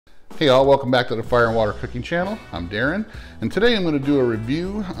Hey all, welcome back to the Fire and Water Cooking Channel. I'm Darren, and today I'm going to do a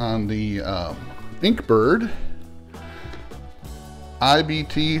review on the Inkbird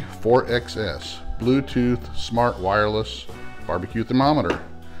IBT-4XS Bluetooth Smart Wireless Barbecue Thermometer.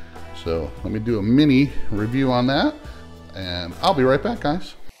 So let me do a mini review on that, and I'll be right back,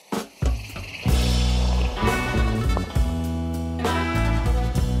 guys.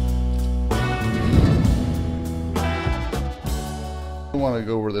 I want to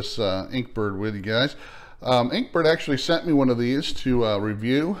go over this Inkbird with you guys. Inkbird actually sent me one of these to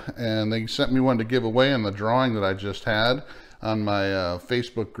review, and they sent me one to give away in the drawing that I just had on my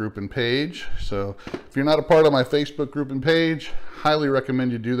Facebook group and page. So if you're not a part of my Facebook group and page, highly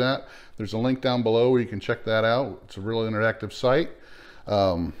recommend you do that. There's a link down below where you can check that out. It's a really interactive site.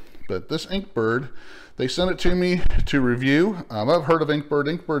 But this Inkbird, they sent it to me to review. I've heard of Inkbird.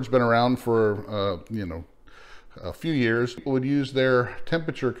 Inkbird's been around for a few years. People would use their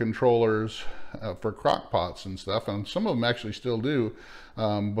temperature controllers for crock pots and stuff, and some of them actually still do,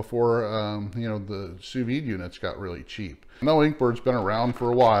 before the sous vide units got really cheap. I know Inkbird's been around for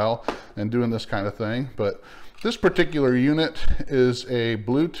a while and doing this kind of thing, but this particular unit is a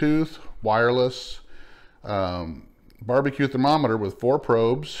Bluetooth wireless barbecue thermometer with 4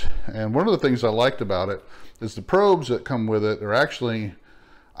 probes. And one of the things I liked about it is the probes that come with it are actually,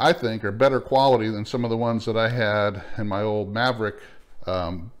 I think, are better quality than some of the ones that I had in my old Maverick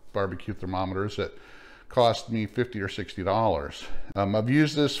barbecue thermometers that cost me $50 or $60. I've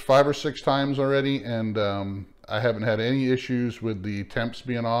used this 5 or 6 times already, and I haven't had any issues with the temps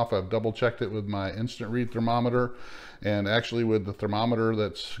being off. I've double checked it with my instant read thermometer, and actually with the thermometer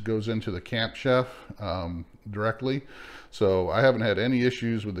that goes into the Camp Chef directly. So I haven't had any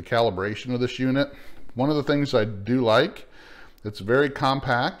issues with the calibration of this unit. One of the things I do like, it's very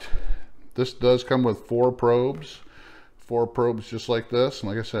compact. This does come with 4 probes. 4 probes just like this. And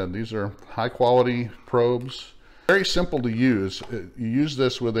like I said, these are high quality probes. Very simple to use. You use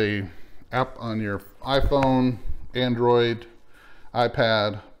this with a app on your iPhone, Android,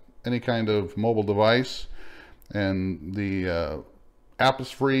 iPad, any kind of mobile device. And the app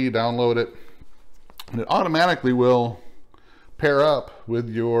is free. Download it. And it automatically will pair up with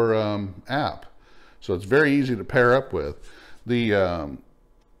your app. So it's very easy to pair up with.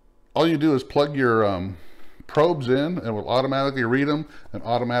 All you do is plug your probes in, and it will automatically read them and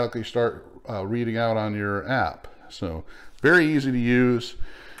automatically start reading out on your app. So very easy to use.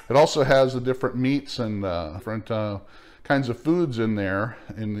 It also has the different meats and different kinds of foods in there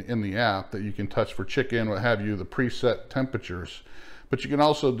in the app that you can touch for chicken, what have you, the preset temperatures. But you can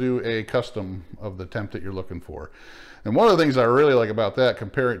also do a custom of the temp that you're looking for. And one of the things I really like about that,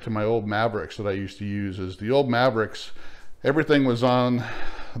 compare it to my old Mavericks that I used to use, is the old Mavericks, everything was on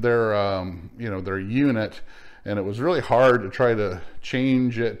their their unit, and it was really hard to try to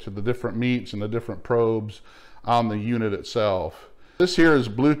change it to the different meats and the different probes on the unit itself. This here is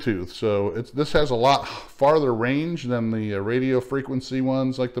Bluetooth, so this has a lot farther range than the radio frequency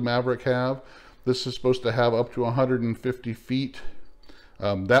ones like the Maverick have. This is supposed to have up to 150 feet.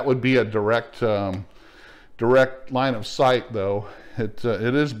 That would be a direct line of sight, though. It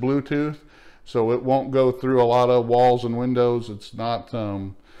is Bluetooth, so it won't go through a lot of walls and windows. It's not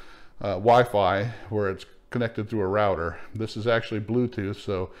Wi-Fi where it's connected through a router. This is actually Bluetooth,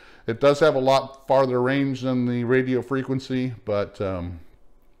 so it does have a lot farther range than the radio frequency, but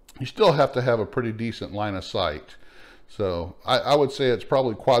you still have to have a pretty decent line of sight. So I would say it's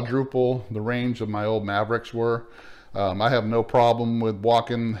probably quadruple the range of my old Mavericks were. I have no problem with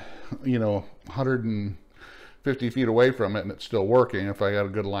walking 150 feet away from it and it's still working if I got a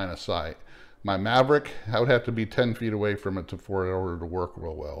good line of sight. My Maverick, I would have to be 10 feet away from it for it in order to work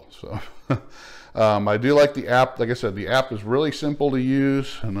real well. So I do like the app. Like I said, the app is really simple to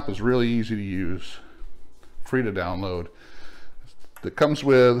use and it's really easy to use, free to download. It comes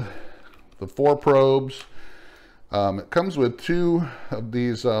with the 4 probes. It comes with 2 of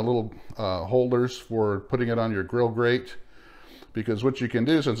these little holders for putting it on your grill grate, because what you can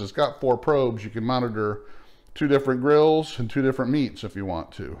do, since it's got 4 probes, you can monitor 2 different grills and 2 different meats if you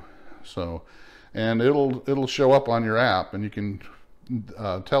want to. So, and it'll show up on your app, and you can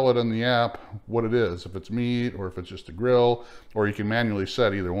tell it in the app what it is, if it's meat or if it's just a grill, or you can manually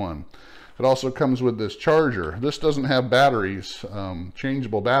set either one. It also comes with this charger. This doesn't have batteries,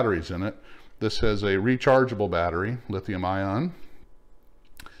 changeable batteries in it. This has a rechargeable battery, lithium ion.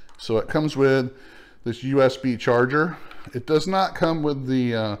 So it comes with this USB charger. It does not come with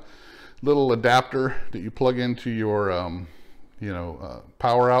the little adapter that you plug into your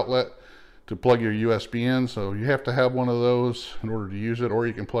power outlet to plug your USB in. So you have to have one of those in order to use it, or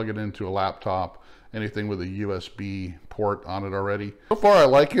you can plug it into a laptop anything with a USB port on it already. So far I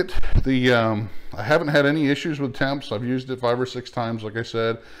like it. I haven't had any issues with temps. I've used it 5 or 6 times, like I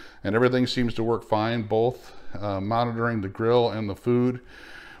said, and everything seems to work fine, both monitoring the grill and the food.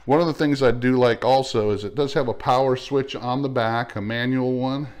 One of the things I do like also is it does have a power switch on the back, a manual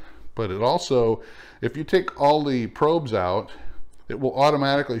one, but it also, if you take all the probes out, it will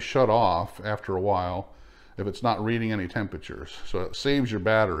automatically shut off after a while if it's not reading any temperatures. So it saves your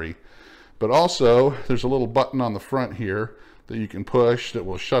battery. But also, there's a little button on the front here that you can push that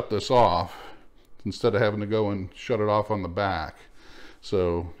will shut this off instead of having to go and shut it off on the back.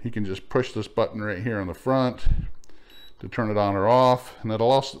 So you can just push this button right here on the front to turn it on or off, and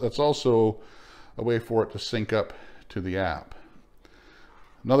that's also a way for it to sync up to the app.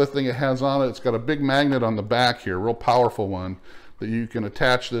 Another thing it has on it, it's got a big magnet on the back here, a real powerful one, that you can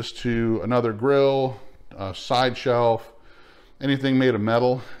attach this to another grill, a side shelf, anything made of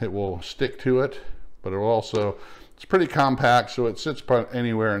metal. It will stick to it, but it will also, it's pretty compact, so it sits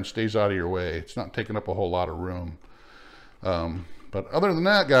anywhere and stays out of your way. It's not taking up a whole lot of room. But other than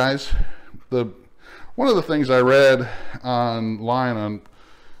that, guys, one of the things I read online on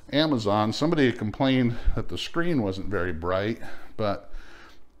Amazon, somebody complained that the screen wasn't very bright, but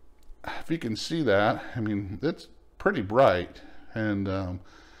if you can see that, I mean, it's pretty bright, and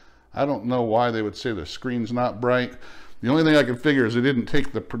I don't know why they would say the screen's not bright. The only thing I can figure is they didn't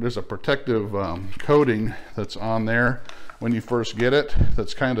take there's a protective coating that's on there when you first get it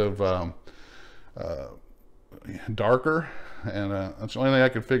that's kind of darker, and that's the only thing I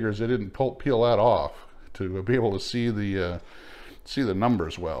can figure is they didn't peel that off to be able to see the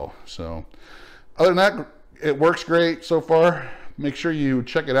numbers well. So other than that, it works great so far. Make sure you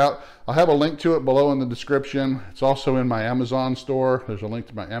check it out. I'll have a link to it below in the description. It's also in my Amazon store. There's a link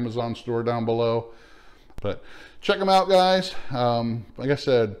to my Amazon store down below. But check them out, guys. Like I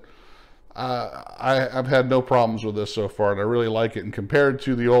said, I've had no problems with this so far, and I really like it. And compared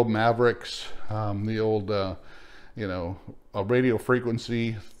to the old Mavericks, the old you know, radio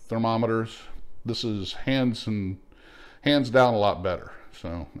frequency thermometers, this is hands down a lot better.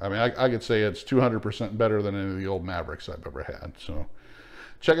 So I mean, I could say it's 200% better than any of the old Mavericks I've ever had. So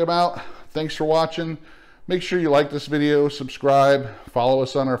check them out. Thanks for watching. Make sure you like this video, subscribe, follow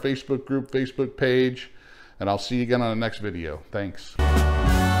us on our Facebook group, Facebook page, and I'll see you again on the next video. Thanks.